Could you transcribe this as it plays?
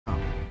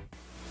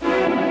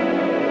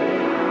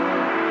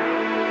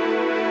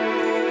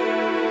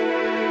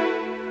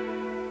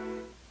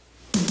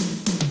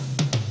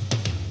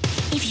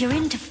you're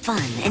into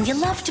fun and you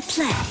love to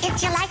play.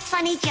 If you like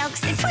funny jokes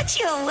that put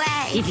you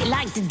away. If you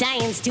like to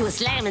dance to a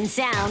slamming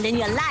sound and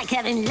you like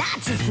having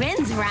lots of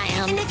friends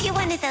around. And if you're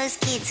one of those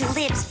kids who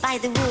lives by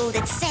the rule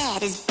that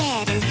sad is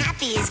bad and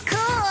happy is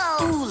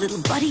cool. Ooh,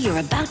 little buddy, you're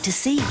about to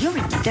see you're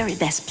in the very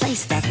best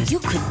place that you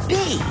could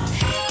be.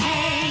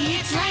 Hey,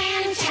 it's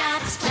Lamb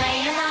Chops,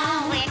 play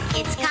along. Where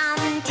kids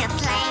come to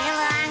play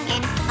along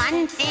and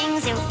fun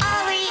things are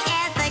all we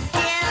ever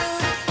do.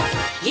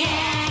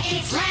 Yeah,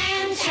 it's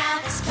Lamb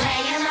Chops,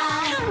 play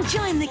along. Come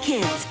join the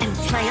kids and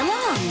play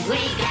along. We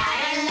got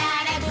a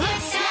lot of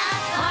good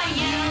stuff for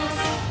you.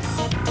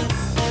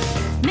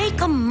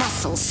 Make a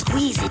muscle,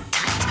 squeeze it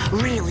tight.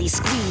 Really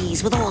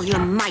squeeze with all your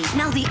might.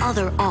 Now the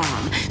other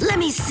arm. Let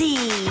me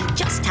see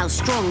just how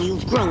strong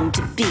you've grown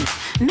to be.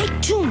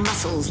 Make two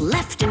muscles,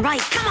 left and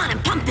right. Come on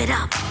and pump it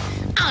up.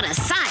 Out of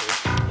sight.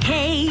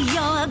 Hey,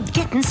 you're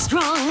getting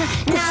strong.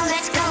 Now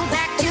let's go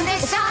back to the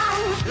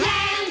song.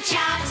 Lamb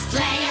Chops,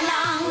 play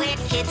along. Where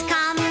kids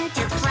come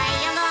to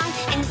play along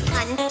and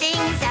fun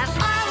things are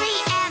all we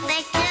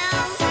ever do.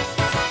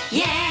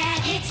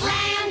 Yeah, it's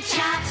Lamb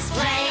Chops,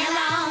 play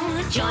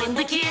along. Join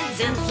the kids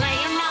and play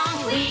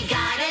along. We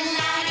got a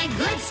lot of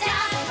good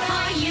stuff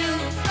for you.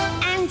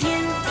 And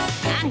you.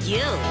 And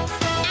you.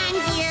 And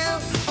you.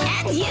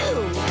 And you.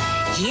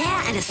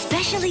 Yeah, and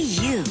especially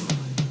you.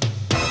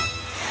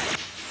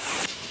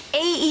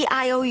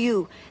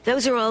 A-E-I-O-U.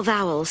 Those are all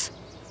vowels.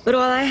 But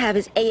all I have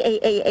is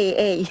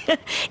A-A-A-A-A.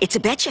 It's a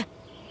betcha.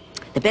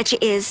 The betcha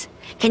is,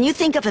 can you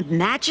think of a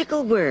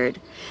magical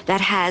word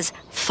that has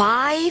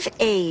 5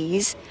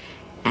 A's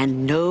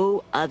and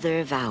no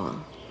other vowel?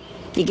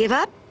 You give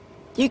up?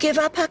 You give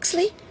up,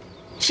 Huxley?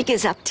 She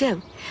gives up,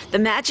 too. The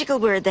magical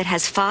word that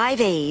has 5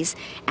 A's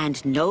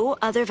and no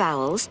other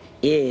vowels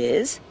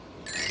is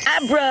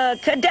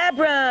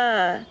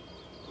abracadabra.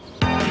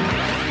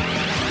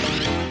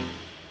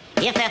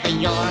 If ever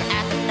you're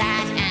at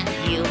that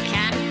and you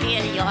can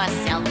feel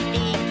yourself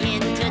begin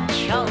to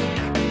choke,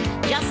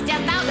 just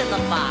step out of the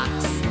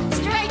box,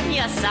 straighten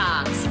your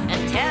socks,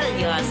 and tell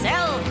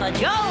yourself a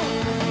joke.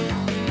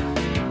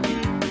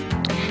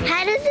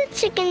 How does a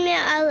chicken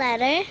mail a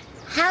letter?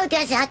 How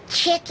does a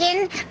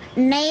chicken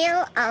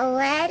mail a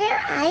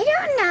letter? I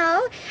don't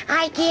know.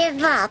 I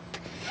give up.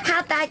 How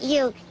about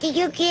you? Do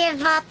you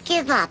give up?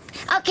 Give up.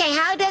 Okay,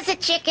 how does a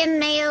chicken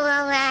mail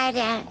a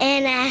letter?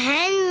 In a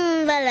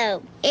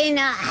envelope. In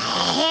a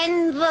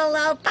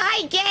envelope.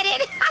 I get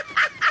it.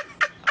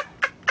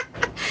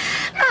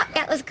 Oh,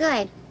 that was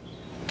good.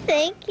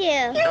 Thank you.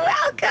 You're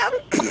welcome.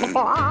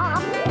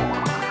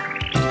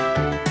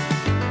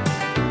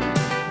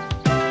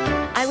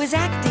 I was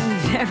acting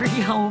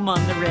very home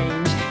on the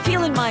range,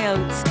 feeling my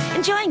oats,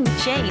 enjoying the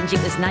change.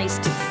 It was nice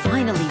to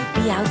finally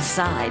be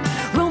outside,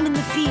 roaming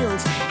the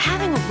fields,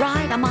 having a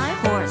ride on my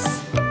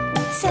horse.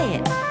 Say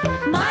it.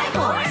 My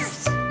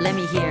horse. Let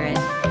me hear it.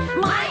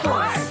 My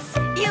horse.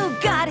 You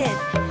got it.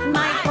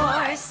 My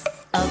horse.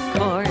 Of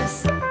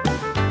course.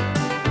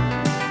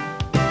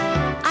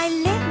 I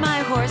led my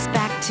horse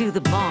back to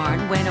the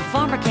barn when a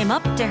farmer came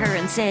up to her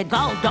and said,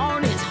 "God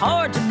darn, it's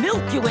hard to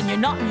milk you when you're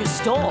not in your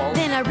stall."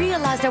 Then I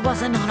realized I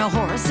wasn't on a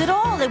horse at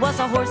all. It was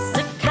a horse,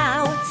 a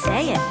cow.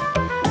 Say it.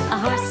 A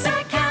horse,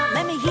 a cow.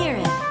 Let me hear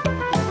it.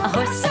 A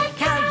horse, a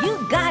cow.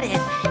 You got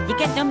it. You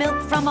get no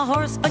milk from a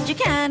horse, but you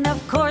can, of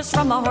course,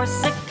 from a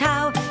horse, a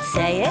cow.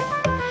 Say it.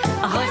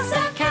 A horse,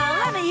 a cow.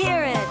 Let me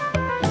hear it.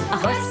 A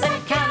horse, a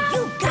cow.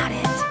 You got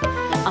it.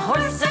 A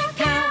horse, a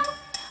cow.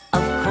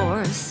 Of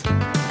course.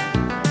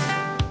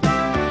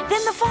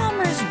 Then the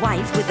farmer's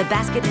wife, with a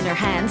basket in her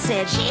hand,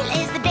 said, She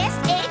lays the best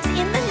eggs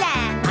in the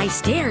land. I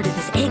stared at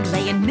this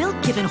egg-laying,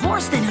 milk-giving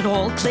horse, then it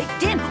all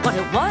clicked in. What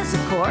it was,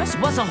 of course,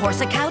 was a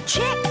horse-a-cow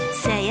chick.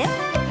 Say it.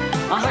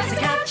 A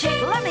horse-a-cow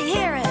chick. Let me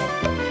hear it.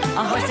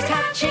 A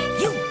horse-a-cow chick.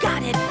 You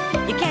got it.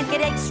 You can't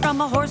get eggs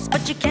from a horse,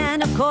 but you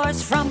can, of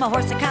course, from a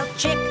horse-a-cow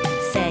chick.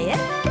 Say it.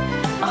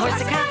 A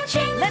horse-a-cow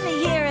chick. Let me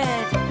hear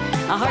it.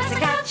 A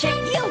horse-a-cow chick.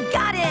 You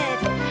got it.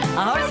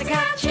 A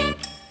horse-a-cow chick.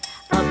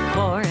 Of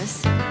course.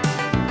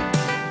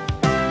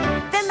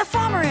 Then the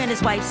farmer and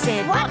his wife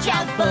said, Watch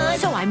out, bud.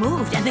 So I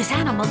moved, and this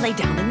animal lay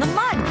down in the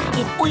mud.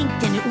 It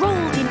oinked and it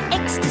rolled in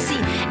ecstasy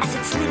as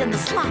it slid in the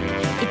slop.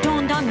 It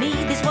dawned on me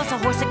this was a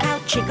horse-a-cow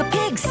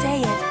chick-a-pig.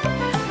 Say it.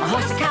 A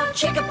horse-a-cow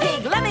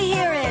chick-a-pig. Let me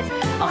hear it.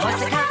 A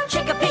horse-a-cow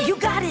chick-a-pig. You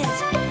got it.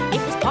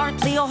 It was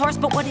partly a horse,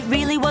 but what it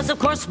really was, of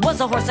course,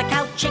 was a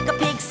horse-a-cow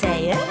chick-a-pig.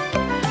 Say it.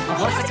 A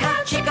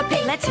horse-a-cow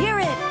chick-a-pig. Let's hear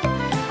it.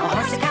 A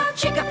horse-a-cow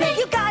chick-a-pig.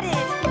 You got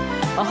it.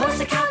 A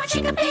horse-a-cow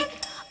chick-a-pig.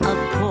 Of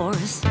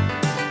course.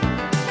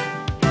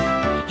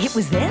 It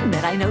was then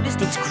that I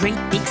noticed its great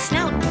big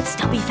snout,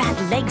 stubby fat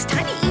legs,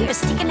 tiny ears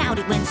sticking out.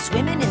 It went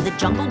swimming in the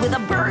jungle with a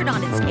bird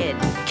on its head.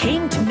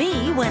 Came to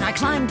me when I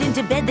climbed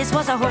into bed. This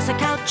was a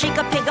horse-a-cow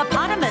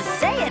chick-a-pig-opotamus.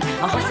 Say it.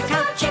 A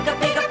horse-a-cow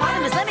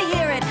chick-a-pig-opotamus. Let me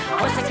hear it.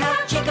 Horse-a-cow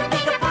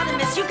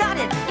chick-a-pig-opotamus. You got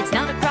it. It's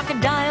not a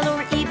crocodile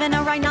or even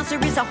a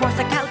rhinoceros. A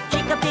horse-a-cow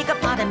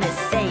chick-a-pig-opotamus.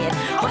 Say it.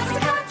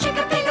 Horse-a-cow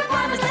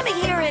chick-a-pig-opotamus. Let me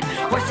hear it.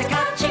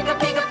 Horse-a-cow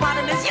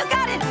chick-a-pig-opotamus. You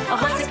got it. A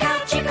horse-a-cow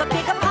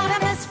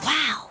chick-a-pig-opotamus.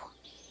 Wow.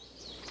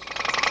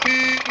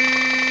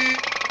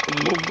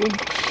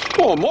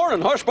 Oh,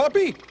 morning, Hush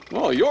Puppy.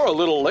 Oh, you're a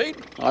little late.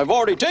 I've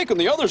already taken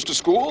the others to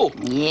school.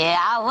 Yeah,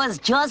 I was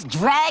just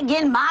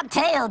dragging my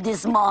tail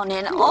this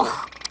morning.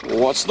 Oh.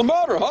 What's the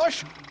matter,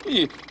 Hush?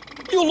 You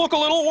look a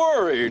little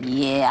worried.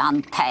 Yeah,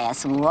 I'm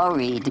past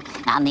worried.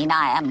 I mean,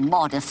 I am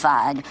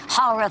mortified,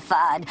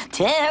 horrified,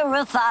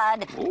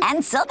 terrified,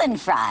 and southern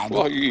fried.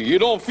 Well, you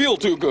don't feel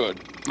too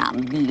good.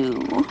 I'm blue.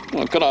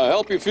 Well, can I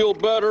help you feel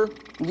better?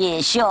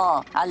 Yeah,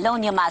 sure. I'll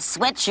loan you my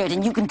sweatshirt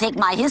and you can take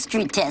my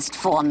history test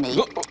for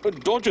me.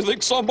 Don't you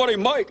think somebody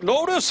might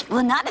notice?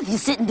 Well, not if you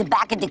sit in the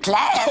back of the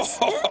class.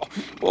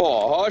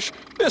 Oh, Hush,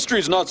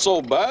 history's not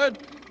so bad.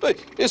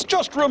 It's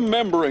just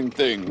remembering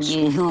things.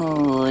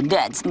 Oh,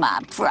 that's my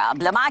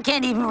problem. I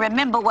can't even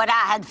remember what I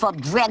had for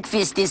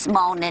breakfast this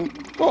morning.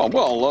 Oh,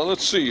 well,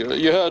 let's see.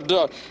 You had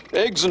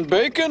eggs and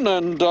bacon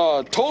and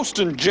toast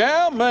and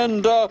jam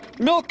and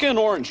milk and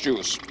orange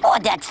juice. Oh,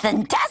 that's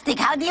fantastic.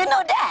 How do you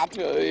know that?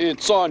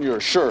 It's on your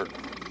shirt.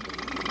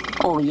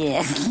 Oh,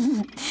 yeah.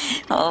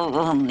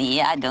 Oh,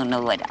 me, I don't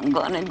know what I'm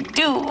gonna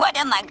do. What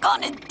am I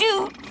gonna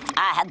do?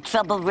 I had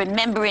trouble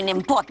remembering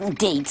important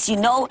dates, you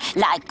know?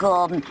 Like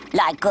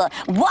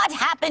what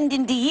happened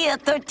in the year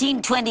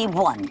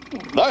 1321?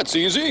 That's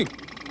easy.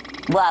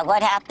 Well,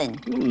 what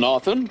happened?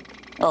 Nothing.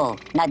 Oh,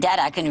 now that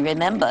I can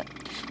remember.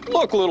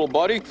 Look, little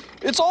buddy,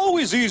 it's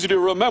always easy to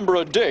remember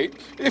a date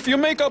if you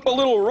make up a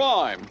little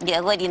rhyme. Yeah,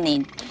 what do you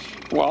mean?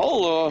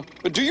 Well,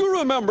 do you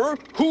remember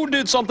who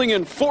did something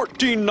in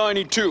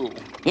 1492?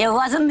 It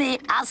wasn't me.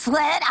 I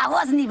swear I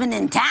wasn't even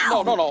in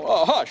town.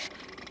 No, hush.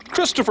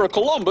 Christopher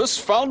Columbus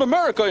found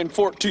America in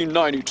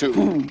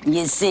 1492.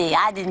 You see,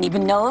 I didn't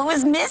even know it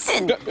was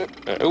missing.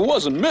 It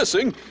wasn't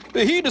missing.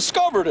 He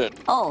discovered it.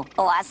 Oh,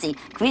 I see.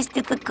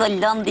 Christopher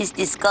Columbus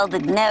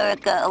discovered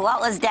America.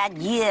 What was that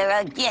year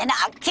again?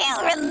 I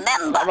can't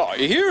remember. No,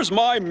 here's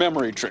my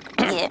memory trick.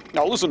 Yeah.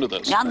 Now listen to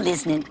this. I'm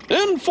listening.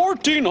 In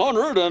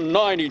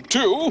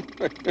 1492,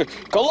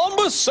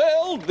 Columbus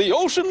sailed the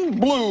ocean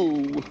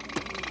blue.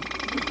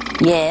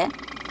 Yeah?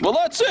 Well,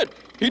 that's it.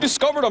 He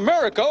discovered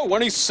America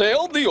when he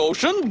sailed the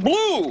ocean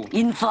blue.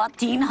 In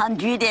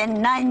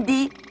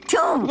 1492.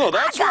 No,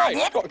 that's right.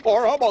 It.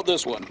 Or how about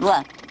this one?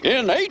 What?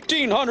 In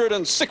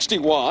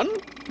 1861,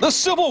 the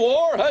Civil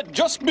War had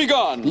just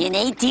begun. In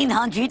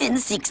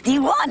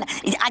 1861.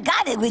 I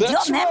got it with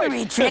That's your memory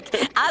right. trick.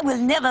 I will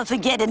never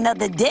forget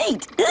another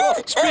date. Well,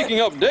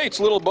 speaking of dates,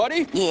 little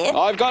buddy. Yeah?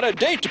 I've got a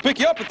date to pick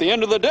you up at the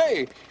end of the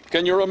day.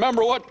 Can you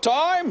remember what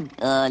time?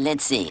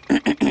 Let's see.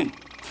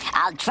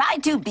 I'll try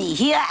to be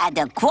here at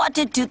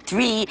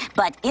 2:45,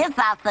 but if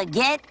I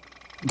forget,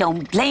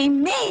 don't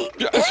blame me.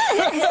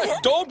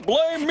 Don't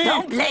blame me.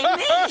 Don't blame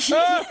me.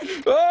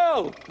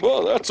 well,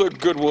 that's a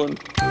good one.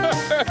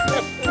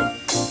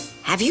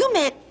 Have you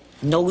met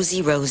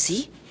Nosy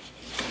Rosie?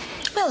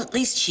 Well, at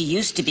least she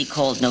used to be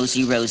called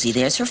Nosy Rosie.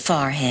 There's her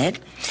forehead.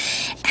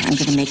 And I'm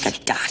going to make a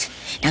dot.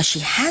 Now, she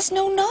has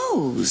no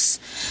nose.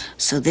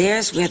 So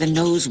there's where the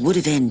nose would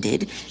have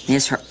ended.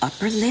 There's her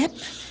upper lip,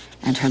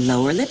 and her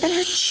lower lip, and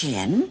her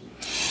chin,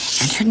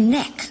 and her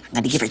neck. I'm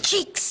going to give her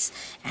cheeks,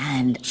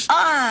 and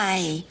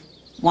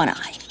one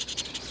eye,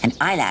 and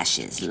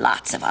eyelashes,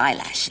 lots of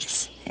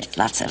eyelashes. Yes,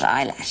 lots of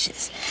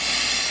eyelashes.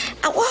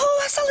 Oh,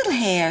 that's a little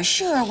hair.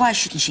 Sure, why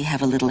shouldn't she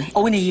have a little hair?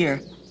 Oh, in a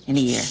ear. In a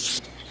ear.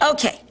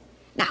 Okay,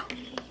 now,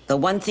 the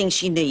one thing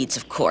she needs,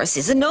 of course,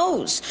 is a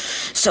nose.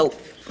 So,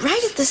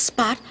 right at the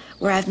spot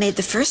where I've made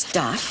the first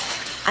dot,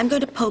 I'm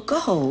going to poke a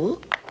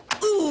hole.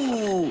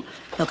 Ooh!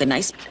 Poke a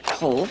nice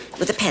hole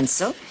with a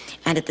pencil.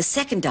 And at the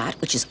second dot,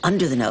 which is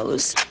under the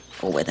nose,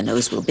 or where the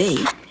nose will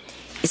be,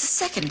 is a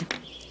second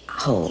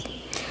hole.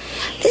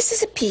 This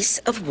is a piece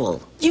of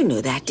wool. You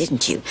knew that,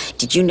 didn't you?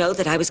 Did you know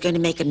that I was going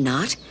to make a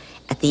knot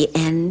at the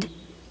end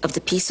of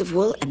the piece of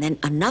wool and then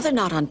another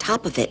knot on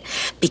top of it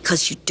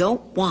because you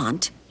don't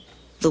want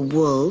the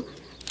wool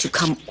to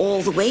come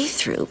all the way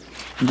through?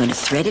 I'm going to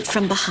thread it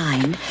from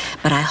behind,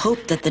 but I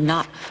hope that the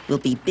knot will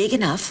be big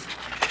enough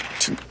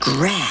to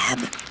grab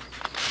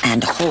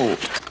and hold.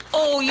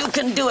 Oh, you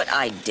can do it.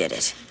 I did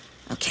it.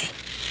 Okay.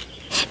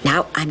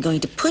 Now I'm going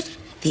to put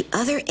the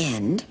other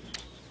end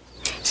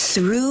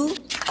through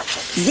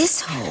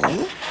this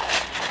hole.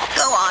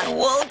 Go on,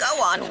 wool.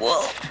 Go on,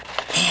 wool.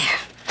 There.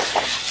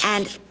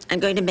 And I'm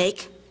going to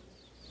make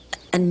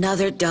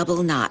another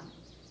double knot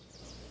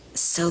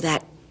so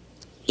that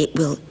it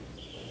will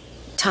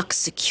tuck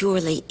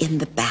securely in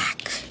the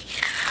back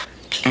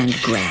and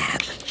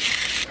grab.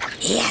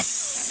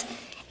 Yes.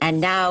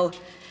 And now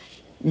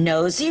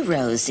Nosy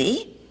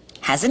Rosie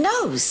has a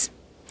nose.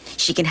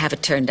 She can have a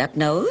turned-up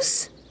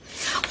nose,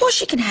 or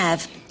she can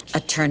have a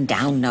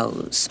turned-down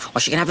nose, or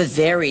she can have a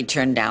very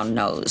turned-down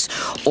nose,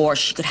 or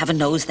she could have a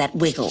nose that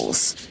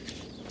wiggles.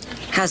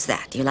 How's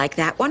that? Do you like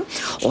that one?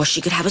 Or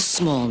she could have a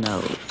small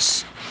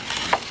nose.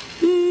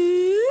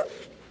 You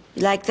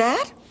like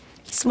that?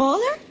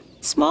 Smaller?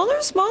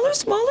 Smaller, smaller,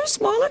 smaller,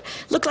 smaller?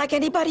 Look like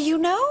anybody you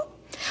know?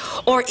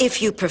 Or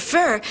if you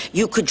prefer,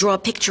 you could draw a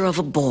picture of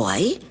a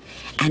boy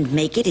and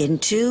make it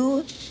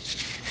into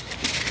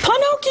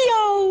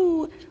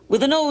Pinocchio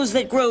with a nose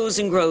that grows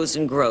and grows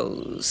and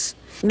grows.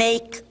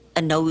 Make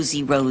a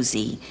nosy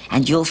Rosie,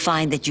 and you'll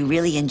find that you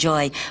really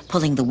enjoy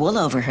pulling the wool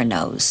over her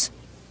nose.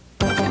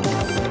 Oh,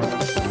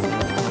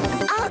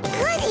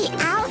 goody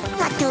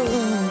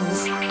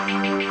alphatoons.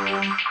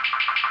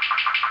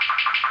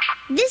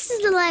 This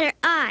is the letter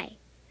I.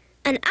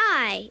 An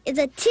I is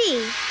a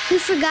T who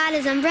forgot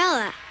his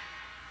umbrella.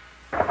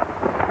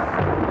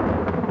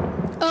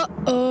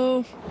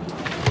 Uh-oh.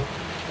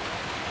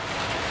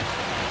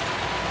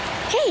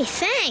 Hey,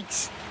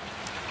 thanks.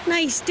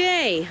 Nice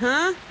day,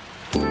 huh?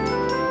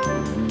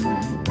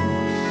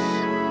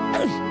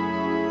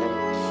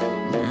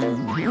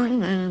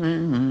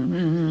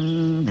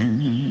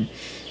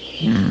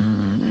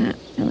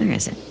 Where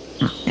is it?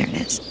 Oh, there it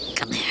is.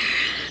 Come here.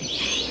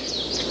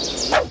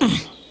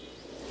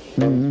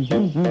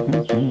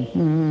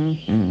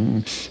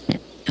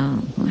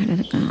 Oh, where did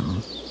it go?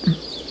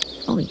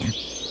 Oh, yeah.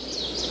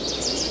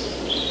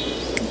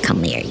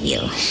 Come here, you.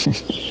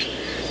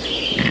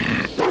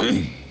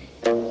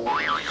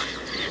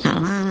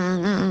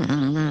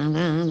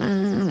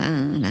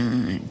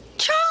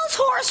 Charles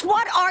Horse,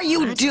 what are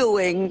you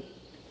doing?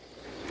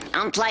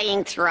 I'm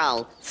playing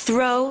throw.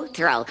 Throw?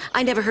 Throw.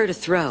 I never heard of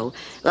throw.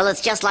 Well, it's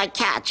just like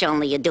catch,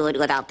 only you do it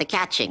without the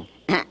catching.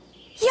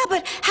 Yeah,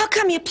 but how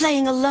come you're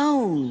playing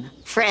alone?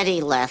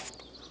 Freddy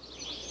left.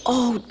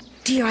 Oh,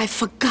 dear, I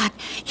forgot.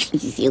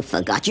 You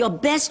forgot. Your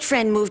best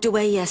friend moved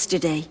away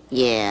yesterday.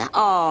 Yeah.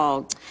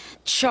 Oh,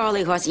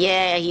 Charlie Horse.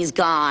 Yeah, he's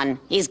gone.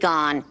 He's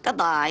gone.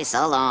 Goodbye,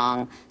 so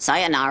long.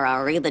 Sayonara,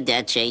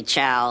 arrivederci,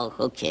 ciao.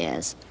 Who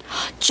cares?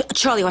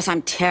 Charlie Horse,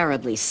 I'm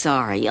terribly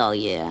sorry. Oh,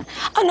 yeah.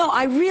 Oh, no,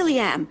 I really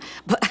am.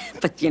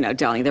 But you know,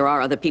 darling, there are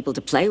other people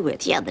to play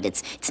with. Yeah, but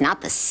it's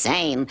not the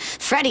same.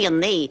 Freddy and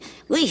me,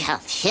 we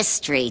have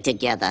history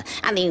together.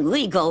 I mean,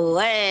 we go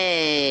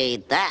way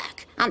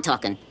back. I'm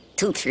talking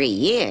 2-3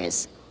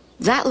 years.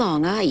 That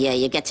long, huh? Yeah,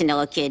 you get to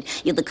know a kid,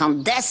 you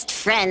become best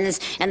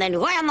friends, and then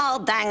whammo,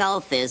 bango,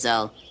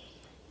 fizzo.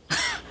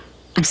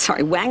 I'm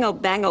sorry, wango,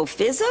 bango,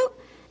 fizzo?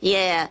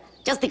 Yeah,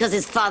 just because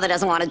his father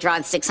doesn't want to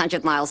drive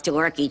 600 miles to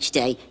work each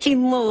day, he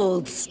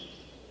moves.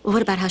 Well,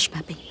 what about Hush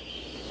Puppy?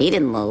 He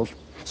didn't move.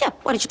 Yeah,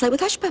 why don't you play with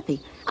Hush Puppy?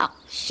 Oh,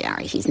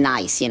 Sherry, he's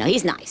nice, you know,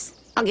 he's nice.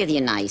 I'll give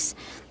you nice.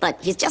 But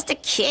he's just a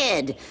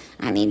kid.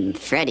 I mean,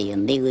 Freddy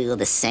and me, we were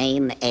the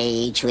same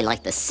age. We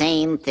like the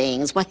same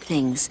things. What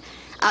things?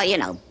 Oh, you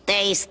know,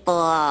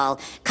 baseball,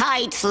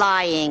 kite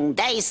flying,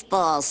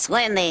 baseball,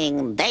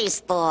 swimming,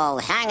 baseball,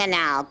 hanging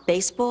out.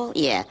 Baseball?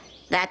 Yeah,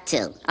 that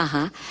too.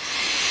 Uh-huh.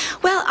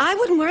 Well, I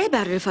wouldn't worry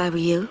about it if I were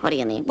you. What do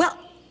you mean? Well,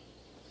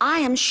 I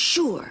am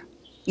sure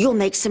you'll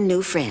make some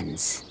new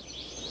friends.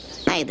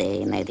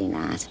 Maybe, maybe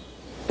not.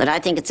 But I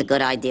think it's a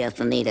good idea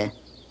for me to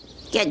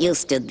get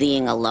used to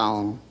being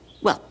alone.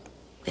 Well,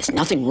 there's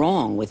nothing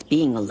wrong with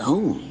being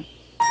alone.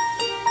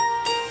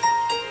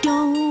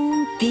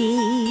 Don't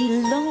be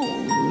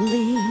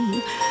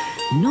lonely.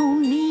 No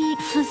need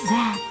for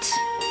that.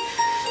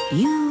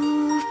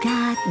 You've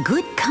got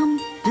good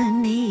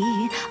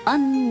company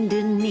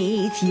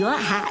underneath your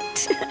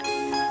hat.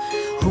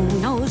 Who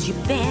knows you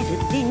better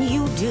than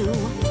you do?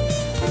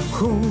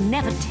 Who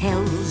never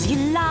tells you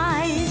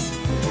lies?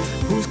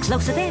 Who's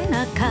closer than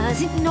a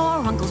cousin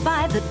or uncles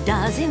by the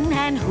dozen?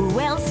 And who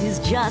else is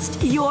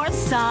just your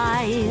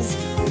size?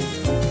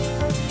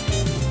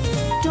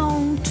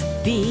 Don't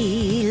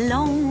be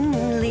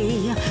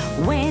lonely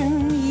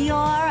when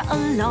you're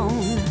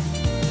alone.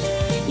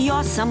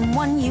 You're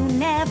someone you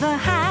never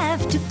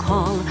have to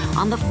call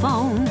on the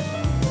phone.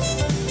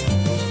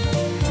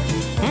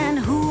 And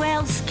who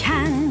else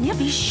can you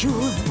be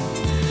sure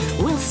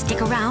will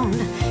stick around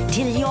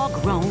till you're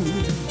grown?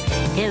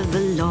 Ever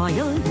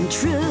loyal and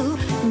true,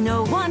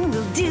 no one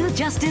will do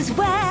just as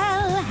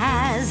well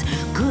as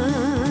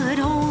good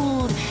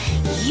old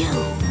you.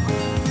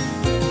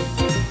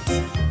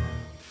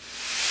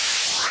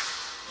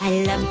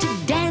 I love to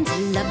dance, I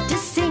love to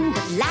sing,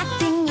 but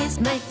laughing is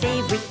my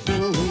favorite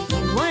thing.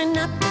 You are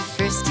not the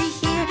first to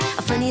hear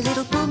a funny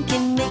little poem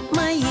can make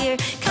my year.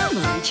 Come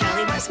on,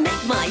 Charlie Horse,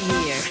 make my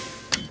year.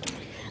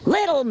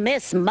 Little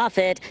Miss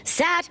Muffet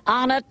sat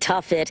on a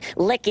tuffet,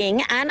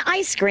 licking an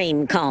ice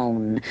cream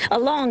cone.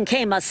 Along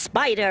came a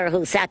spider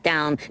who sat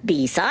down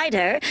beside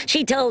her.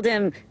 She told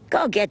him,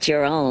 "Go get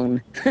your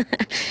own."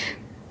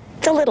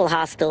 It's a little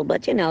hostile,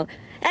 but you know.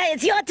 Hey,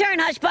 it's your turn,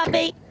 Hush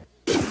Puppy.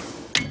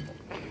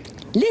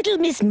 Little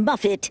Miss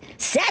Muffet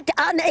sat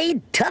on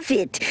a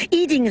tuffet,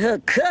 eating her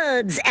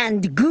curds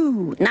and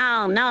goo.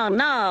 No, no,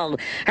 no.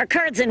 Her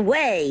curds and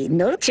whey.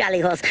 No, Charlie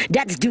Horse,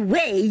 that's the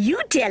way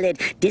you tell it.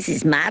 This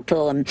is my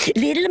poem.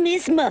 Little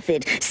Miss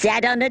Muffet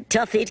sat on a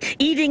tuffet,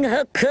 eating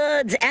her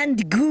curds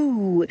and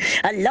goo.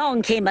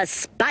 Along came a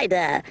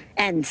spider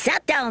and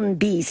sat down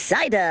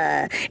beside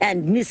her.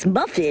 And Miss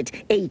Muffet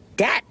ate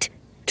that,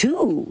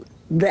 too.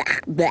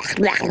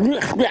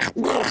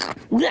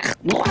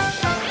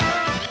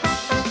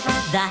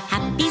 The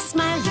happy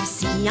smile you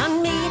see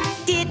on me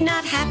did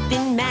not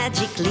happen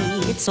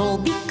magically. It's all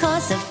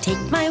because of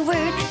Take My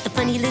Word, the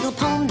funny little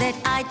poem that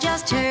I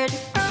just heard.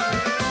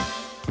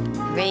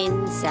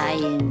 Brain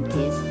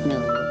scientist,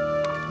 no.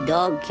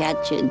 Dog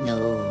catcher,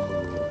 no.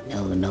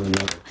 No.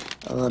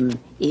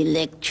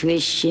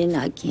 Electrician,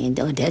 I can't.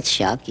 Oh, that's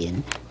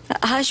shocking.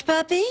 Hush,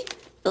 puppy?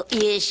 Oh,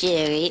 yeah,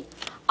 Sherry.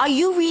 Are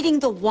you reading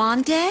the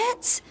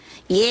Wandads?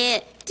 Yeah,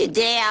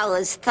 today I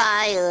was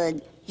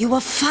fired. You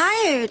were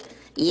fired.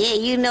 Yeah,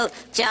 you know,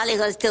 Charlie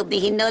Horse told me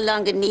he no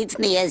longer needs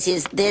me as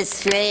his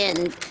best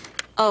friend.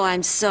 Oh,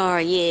 I'm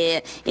sorry.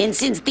 Yeah, and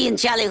since being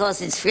Charlie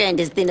Horse's friend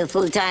has been a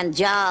full-time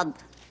job,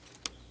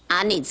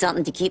 I need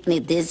something to keep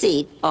me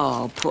busy.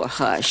 Oh, poor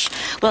Hush.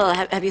 Well,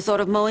 have you thought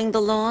of mowing the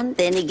lawn?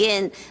 Then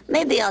again,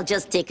 maybe I'll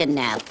just take a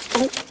nap.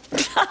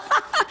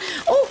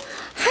 Oh,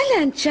 hi,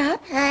 Lancha.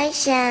 Hi,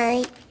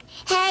 Sherry.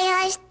 Hey,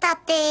 hush,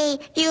 puppy.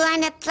 You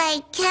wanna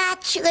play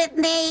catch with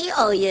me?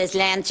 Oh, yes,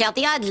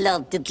 Landsharpie, I'd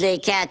love to play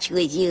catch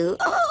with you.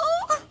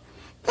 Oh,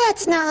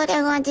 that's not what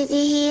I wanted to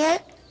hear.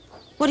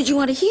 What did you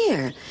want to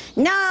hear?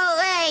 No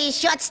way,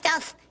 short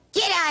stuff.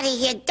 Get out of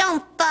here.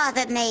 Don't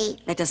bother me.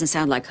 That doesn't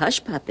sound like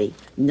Hush, puppy.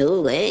 No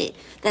way.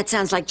 That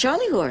sounds like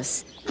Charlie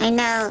Horse. I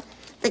know.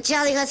 The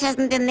Charlie Horse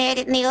hasn't been there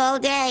at me all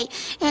day,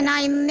 and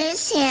I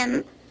miss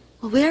him.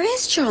 Well, where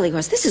is Charlie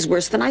Horse? This is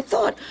worse than I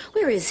thought.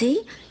 Where is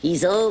he?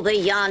 He's over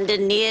yonder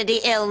near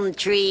the elm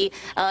tree,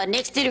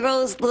 next to the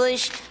rose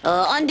bush,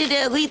 under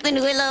the weeping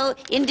willow,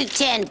 in the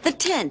tent. The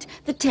tent.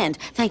 The tent.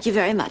 Thank you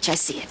very much. I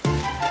see it.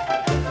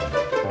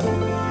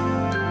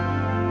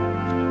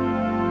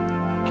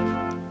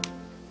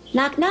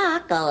 Knock,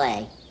 knock. Go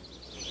away.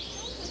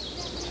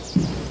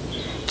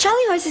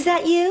 Charlie Horse, is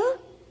that you?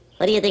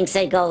 What do you think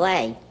say go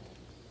away?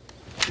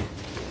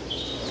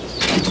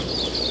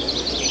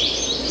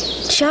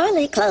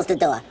 Charlie, Close the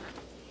door.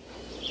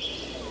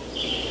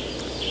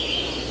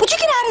 would you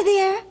get out of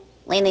there?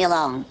 Leave me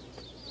alone.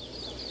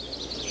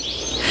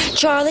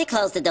 Charlie,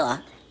 Close the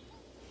door.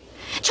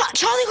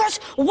 Charlie Horse,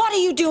 what are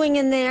you doing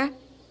in there?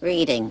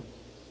 Reading.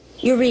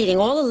 You're reading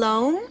all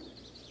alone?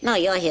 No,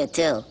 you're here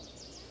too.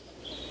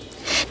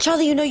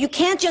 Charlie, you know you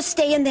can't just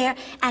stay in there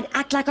and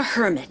act like a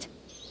hermit.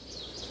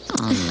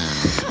 Oh,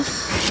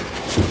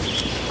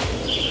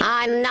 no.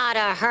 I'm not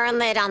a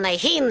hermit, I'm a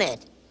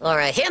hemit. Or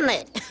a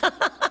himmet.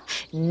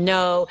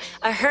 No,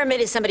 a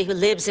hermit is somebody who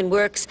lives and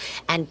works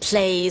and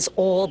plays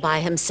all by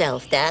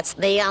himself. That's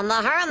me, I'm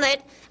a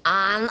hermit.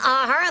 I'm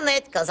a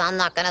hermit, because I'm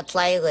not going to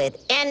play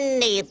with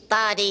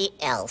anybody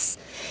else.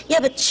 Yeah,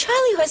 but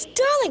Charlie Horse,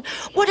 darling,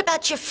 what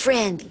about your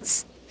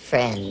friends?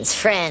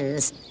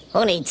 Friends.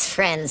 Who needs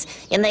friends?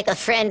 You make a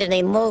friend and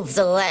he moves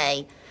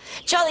away.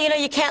 Charlie, you know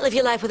you can't live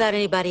your life without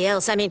anybody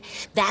else. I mean,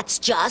 that's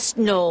just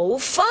no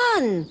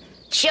fun.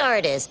 Sure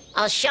it is.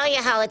 I'll show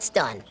you how it's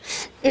done.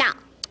 Now,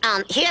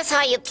 here's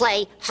how you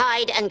play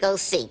hide and go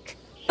seek.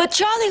 But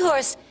Charlie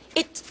Horse,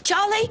 it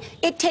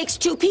takes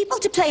two people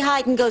to play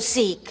hide and go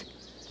seek.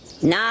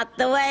 Not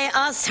the way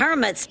us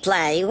hermits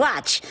play.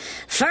 Watch.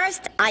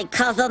 First, I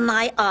cover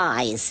my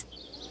eyes.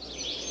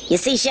 You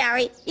see,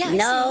 Sherry? Yeah, I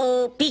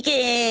no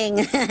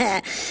peeking.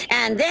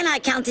 And then I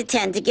count to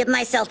 10 to give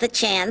myself a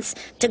chance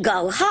to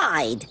go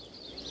hide.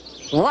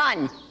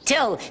 1,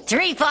 2,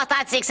 3, 4,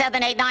 5, 6,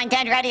 7, 8, 9,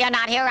 10. Ready or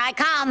not, here I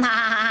come.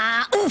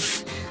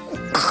 Oof.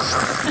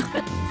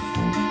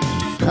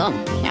 Oh,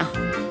 no.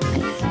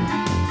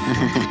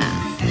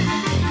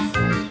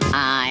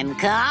 I'm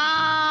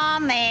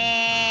coming.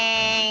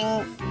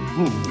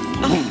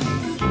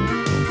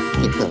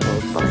 You good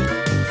old boy.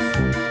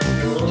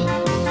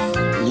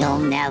 You'll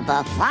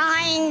never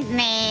find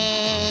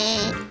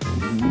me.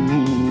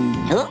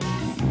 Oh,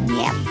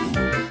 yep.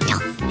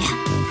 Oh, yeah.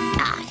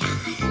 Ah,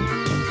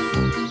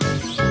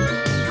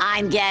 yeah.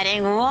 I'm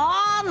getting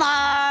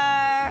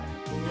warmer.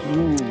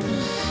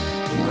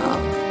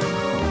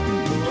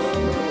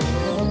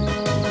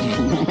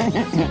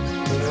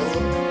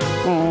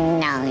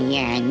 No,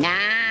 you're not.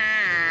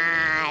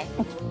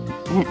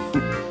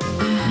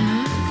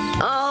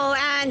 Oh,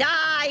 and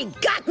I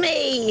got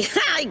me.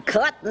 I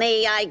caught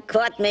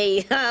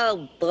me.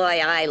 Oh,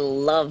 boy, I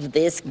love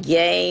this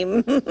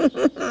game.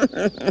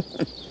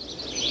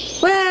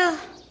 Well,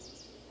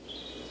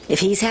 if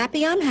he's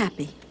happy, I'm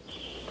happy.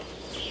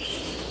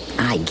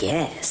 I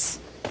guess.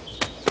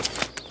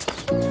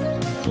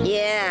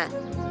 Yeah,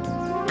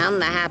 I'm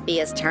the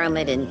happiest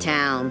hermit in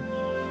town.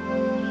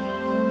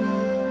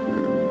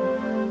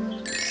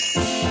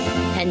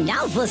 And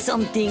now for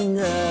something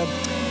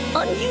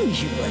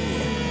unusual.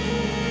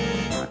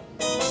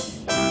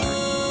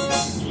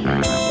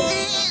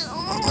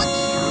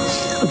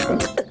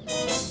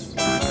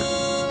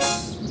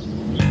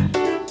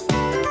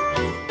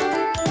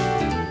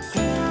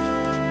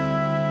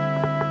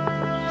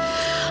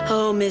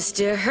 Oh,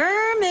 Mr.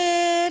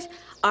 Hermit,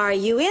 are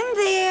you in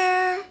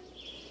there?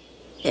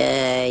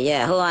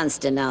 Yeah, who wants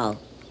to know?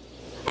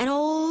 An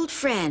old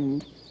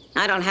friend.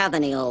 I don't have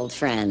any old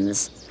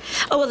friends.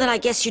 Oh, well, then I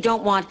guess you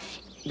don't want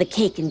the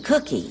cake and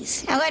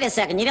cookies. Now, wait a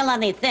second, you didn't let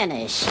me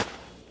finish.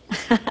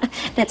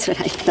 That's what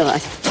I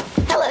thought.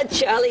 Hello,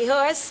 Charlie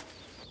Horse.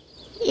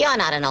 You're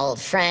not an old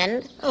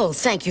friend. Oh,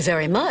 thank you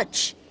very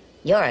much.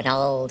 You're an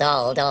old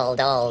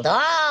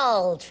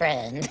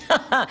friend.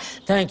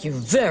 Thank you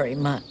very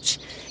much.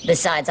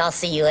 Besides, I'll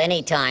see you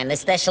anytime,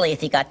 especially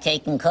if you got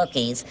cake and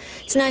cookies.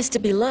 It's nice to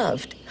be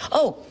loved.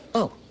 Oh,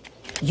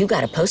 You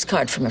got a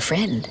postcard from a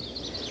friend.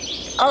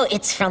 Oh,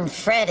 it's from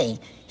Freddy.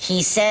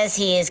 He says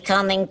he is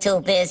coming to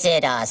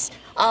visit us.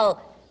 Oh,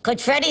 could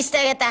Freddy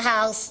stay at the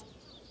house?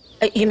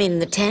 You mean in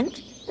the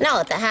tent? No,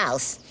 at the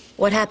house.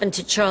 What happened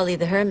to Charlie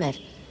the Hermit?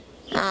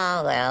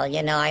 Oh, well,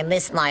 you know, I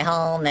miss my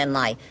home and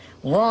my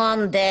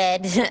warm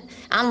bed.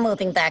 I'm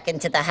moving back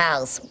into the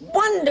house.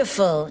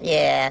 Wonderful,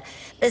 yeah.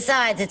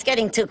 Besides, it's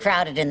getting too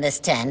crowded in this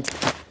tent.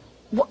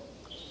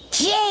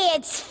 Gee,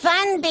 it's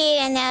fun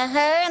being a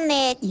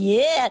hermit.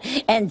 Yeah,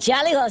 and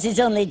Charlie Horse is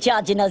only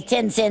charging us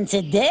 10 cents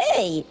a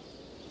day.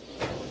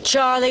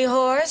 Charlie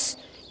Horse,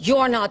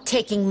 you're not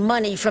taking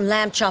money from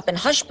Lamb Chop and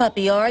Hush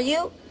Puppy, are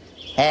you?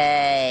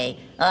 Hey,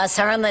 us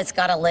hermits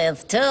gotta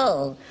live too.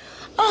 Charlie.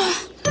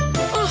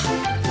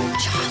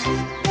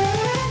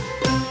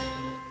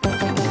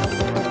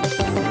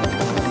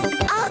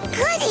 Oh,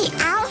 goody,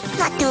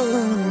 Alpha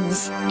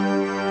Dooms.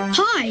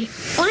 Hi,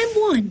 I'm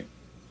 1.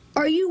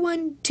 Are you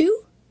 1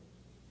 too?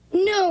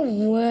 No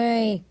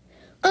way.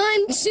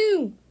 I'm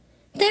 2.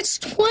 That's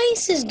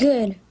twice as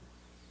good.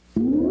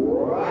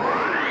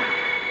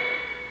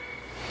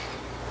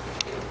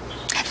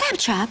 Lamb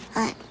Chop,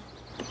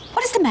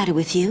 what is the matter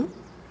with you?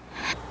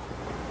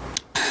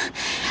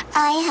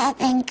 I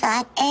haven't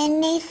got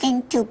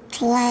anything to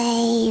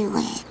play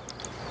with.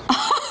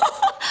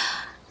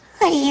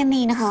 What do you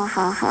mean, ha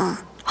ha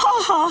ha?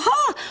 Ha ha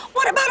ha!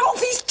 What about all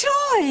these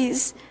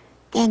toys?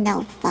 They're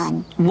no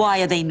fun.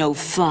 Why are they no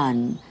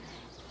fun?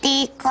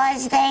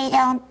 Because they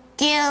don't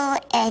do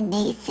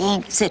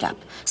anything. Sit up.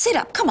 Sit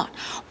up. Come on.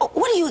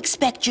 What do you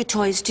expect your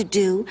toys to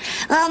do?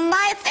 Well,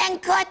 my friend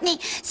Courtney,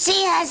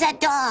 she has a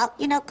doll.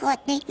 You know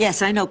Courtney?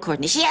 Yes, I know,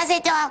 Courtney. She has a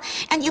doll,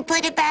 and you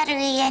put a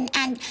battery in,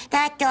 and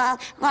that doll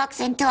walks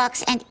and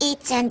talks and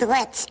eats and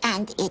lets,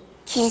 and it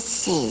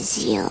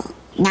kisses you.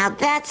 Now,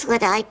 that's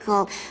what I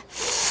call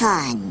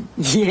fun.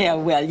 Yeah,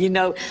 well, you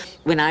know,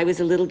 when I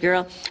was a little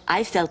girl,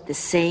 I felt the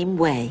same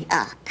way.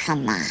 Oh,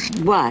 come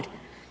on. What?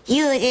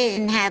 You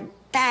didn't have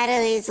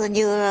batteries when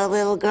you were a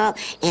little girl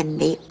in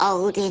the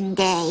olden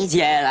days.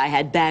 Yeah, I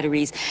had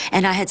batteries,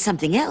 and I had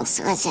something else.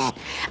 What's that?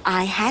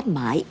 I had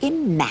my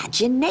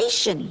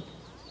imagination.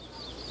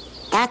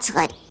 That's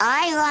what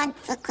I want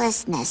for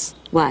Christmas.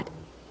 What?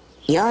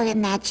 Your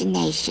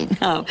imagination.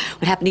 Oh,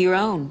 what happened to your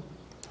own?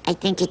 I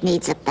think it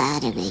needs a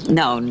battery.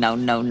 No, no,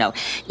 no, no.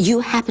 You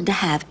happen to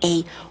have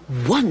a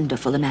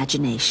wonderful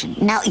imagination.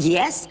 No.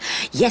 Yes,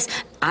 yes,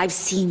 I've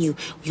seen you.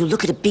 You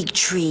look at a big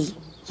tree.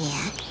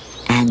 Yeah.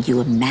 And you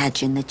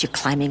imagine that you're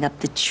climbing up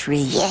the tree.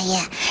 Yeah,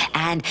 yeah.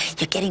 And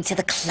you're getting to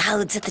the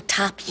clouds at the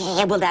top.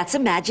 Yeah, well, that's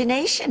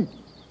imagination.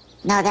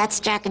 No, that's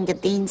Jack and the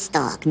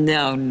Beanstalk.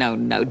 No, no,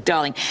 no,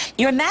 darling.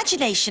 Your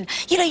imagination,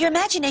 you know, your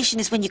imagination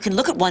is when you can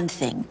look at one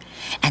thing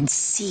and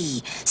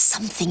see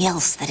something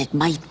else that it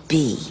might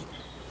be.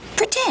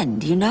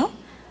 Pretend, you know?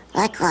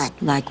 Like what?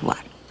 Like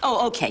what?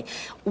 Oh, okay.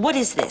 What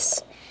is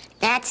this?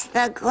 That's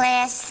the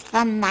glass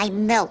from my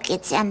milk.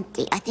 It's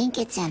empty. I think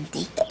it's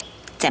empty.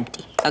 It's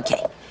empty.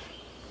 Okay.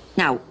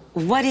 Now,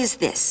 what is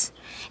this?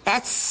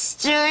 That's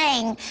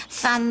string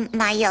from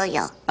my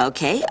yo-yo.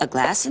 Okay, a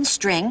glass and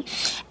string.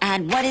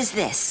 And what is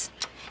this?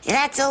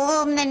 That's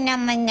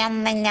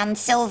aluminum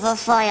silver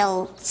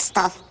foil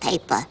stuffed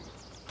paper.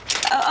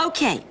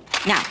 Okay.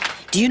 Now,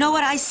 do you know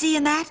what I see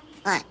in that?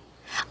 What?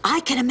 I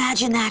can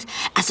imagine that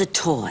as a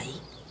toy.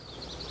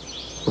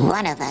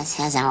 One of us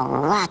has a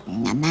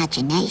rotten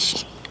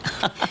imagination.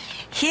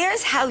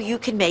 Here's how you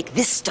can make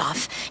this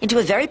stuff into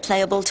a very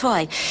playable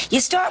toy.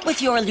 You start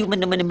with your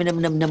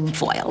aluminum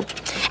foil.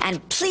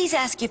 And please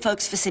ask your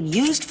folks for some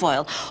used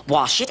foil.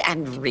 Wash it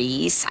and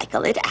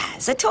recycle it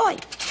as a toy.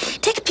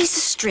 Take a piece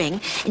of string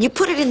and you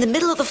put it in the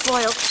middle of the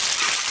foil.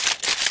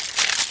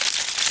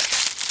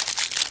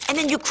 And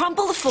then you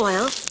crumple the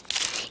foil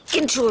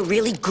into a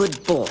really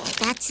good ball.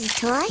 That's the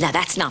toy? Now,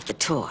 that's not the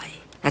toy.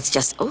 That's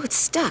just, oh, it's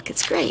stuck.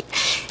 It's great.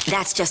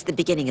 That's just the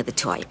beginning of the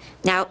toy.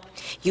 Now,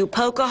 you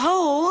poke a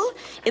hole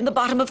in the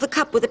bottom of the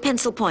cup with a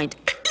pencil point.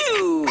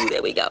 Ooh,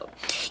 there we go.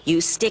 You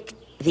stick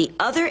the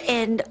other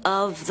end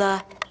of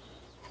the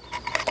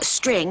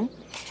string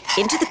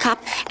into the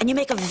cup, and you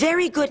make a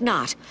very good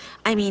knot.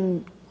 I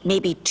mean,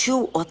 maybe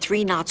 2 or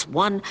 3 knots,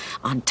 one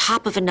on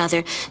top of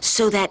another,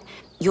 so that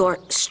your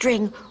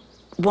string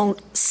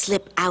won't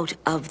slip out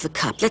of the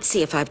cup. Let's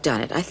see if I've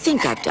done it. I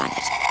think I've done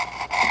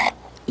it.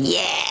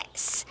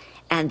 Yes,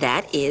 and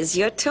that is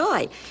your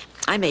toy.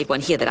 I made one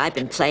here that I've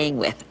been playing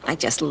with. I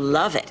just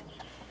love it.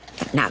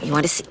 Now, you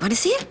want to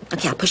see it?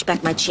 Okay, I'll push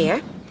back my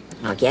chair.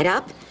 I'll get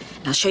up,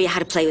 and I'll show you how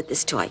to play with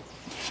this toy.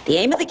 The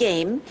aim of the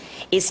game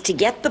is to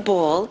get the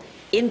ball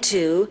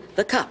into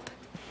the cup.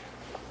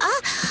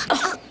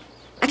 Oh,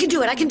 I can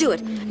do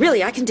it.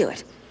 Really, I can do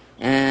it.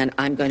 And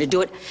I'm going to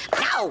do it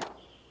now.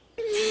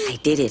 I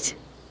did it.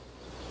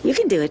 You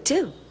can do it,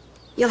 too.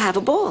 You'll have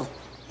a ball.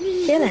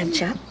 Here, Lamb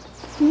Chop.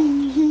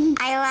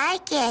 I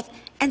like it.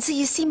 And so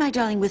you see, my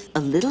darling, with a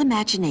little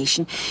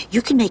imagination,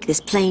 you can make this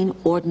plain,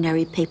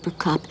 ordinary paper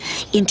cup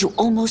into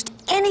almost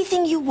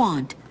anything you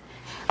want.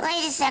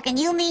 Wait a second.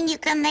 You mean you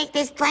can make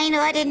this plain,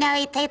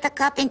 ordinary paper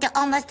cup into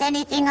almost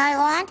anything I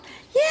want?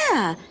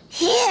 Yeah.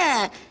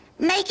 Here,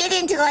 make it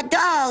into a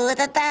doll with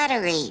a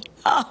battery.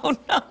 Oh,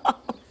 no.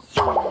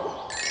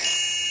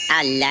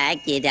 I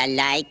like it, I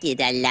like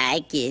it, I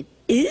like it.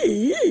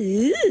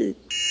 Ooh.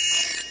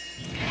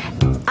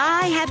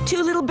 I have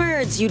two little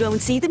birds. You don't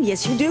see them?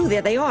 Yes, you do.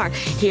 There they are.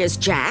 Here's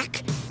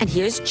Jack, and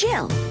here's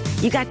Jill.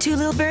 You got two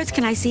little birds?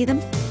 Can I see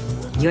them?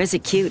 Yours are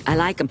cute. I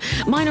like them.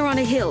 Mine are on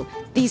a hill.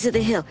 These are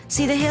the hill.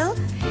 See the hill?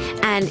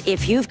 And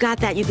if you've got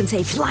that, you can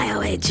say, fly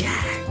away,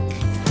 Jack.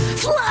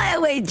 Fly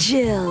away,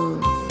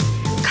 Jill.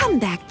 Come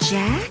back,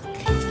 Jack.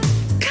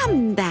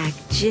 Come back,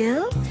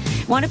 Jill.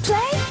 Want to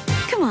play?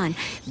 Come on.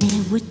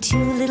 There were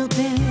two little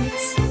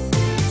birds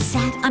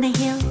sat on a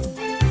hill.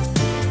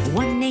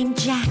 One named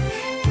Jack,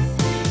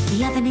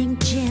 the other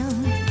named Jill.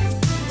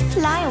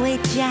 Fly away,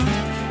 Jack.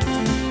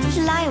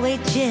 Fly away,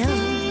 Jill.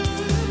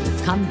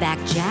 Come back,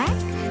 Jack.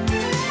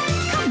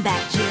 Come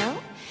back, Jill.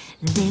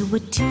 There were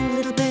two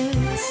little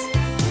birds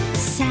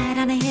sat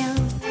on a hill.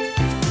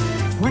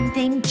 One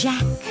named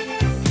Jack,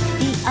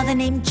 the other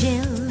named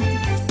Jill.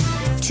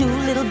 Two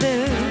little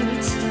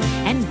birds,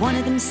 and one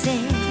of them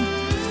said,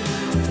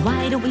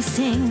 why don't we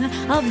sing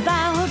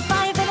about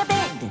five in a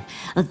bed?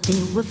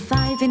 There were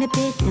five in a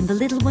bed, and the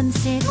little one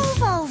said,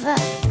 move over,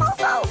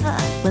 move over.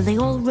 Well, they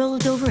all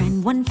rolled over,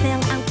 and one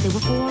fell out. There were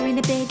four in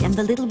a bed, and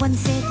the little one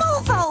said,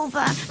 move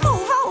over,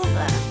 move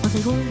over. Well,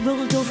 they all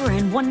rolled over,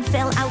 and one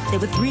fell out. There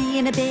were three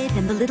in a bed,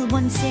 and the little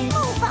one said,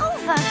 move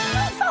over,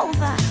 move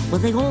over. Well,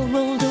 they all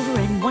rolled over,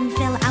 and one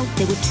fell out.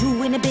 There were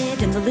two in a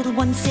bed, and the little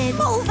one said,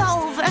 move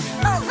over,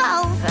 move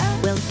over.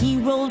 Well, he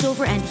rolled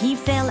over, and he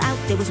fell out.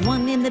 There was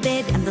one in the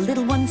bed, and the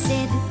little one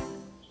said,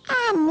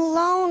 I'm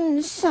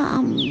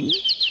lonesome.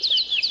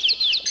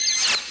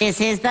 This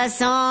is the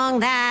song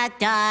that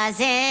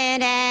doesn't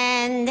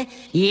end.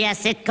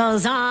 Yes, it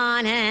goes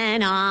on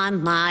and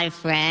on, my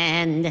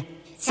friend.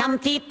 Some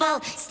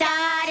people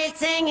started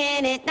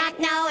singing it, not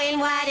knowing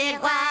what it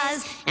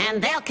was,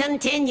 and they'll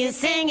continue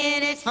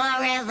singing it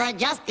forever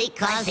just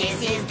because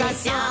this is the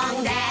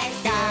song that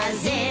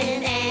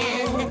doesn't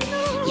end.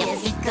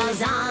 Yes, it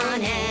goes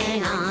on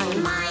and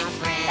on, my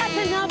friend.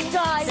 That's enough,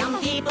 guys. Some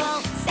people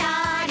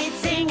started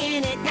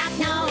singing it, not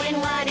knowing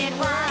what it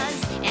was,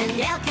 and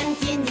they'll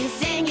continue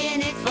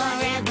singing it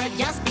forever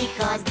just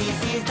because this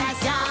is the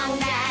song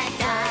that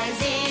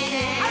doesn't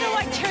end. How do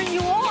I turn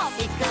you off?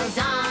 Yes, it goes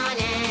on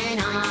and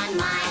on,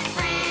 my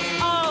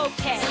friend.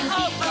 Okay, Some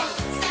people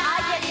I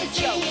started get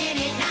the joke. singing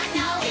it, not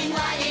knowing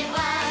what it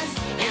was,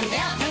 and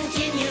they'll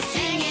continue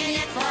singing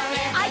it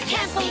forever. I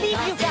can't just believe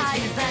you because guys.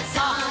 This is the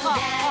song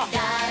that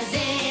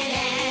doesn't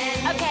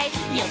end. Okay,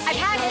 Yes, I've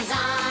had it. goes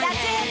on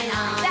That's it. and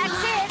on, That's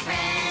my it.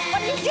 friend.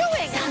 What are you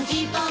doing? Some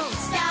people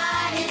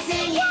started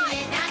singing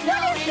it, not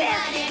What is knowing this?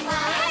 what it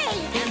was, Hey!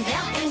 and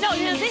they'll No,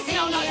 continue this,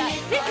 no, no, no. singing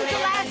it This is the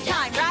last forever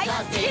time, right?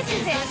 just This because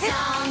is it. the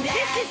song This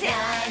that is it.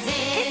 doesn't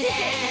This is it.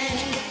 end.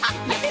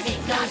 Yes,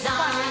 it goes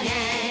on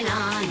and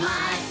on,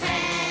 my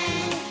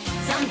friend.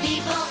 Some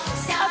people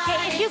started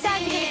Okay, if you guys are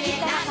gonna singing keep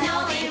it, that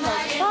not knowing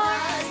what it far,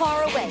 was, far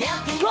away. and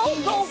they'll Roll,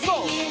 continue roll,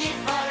 roll. singing it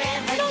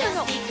forever No, no, just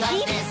no. because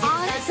Keep this is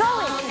on the going.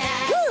 song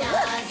that Woo,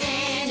 look.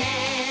 doesn't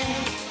end.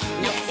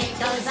 Yes, it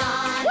goes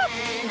on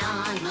and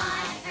on,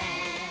 my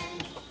friend.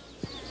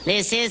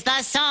 This is the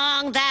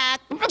song that...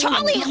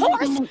 Charlie,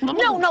 horse!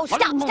 No, no,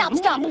 stop, stop,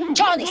 stop.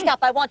 Charlie, stop.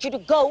 I want you to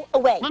go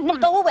away.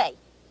 Go away.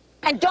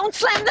 And don't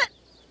slam the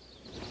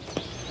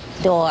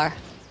door.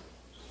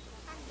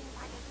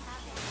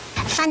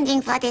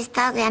 Funding for this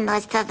program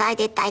was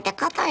provided by the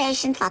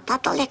Corporation for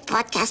Public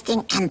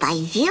Broadcasting and by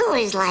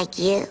viewers like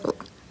you.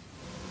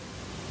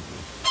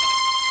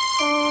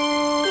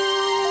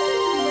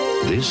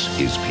 This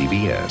is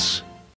PBS.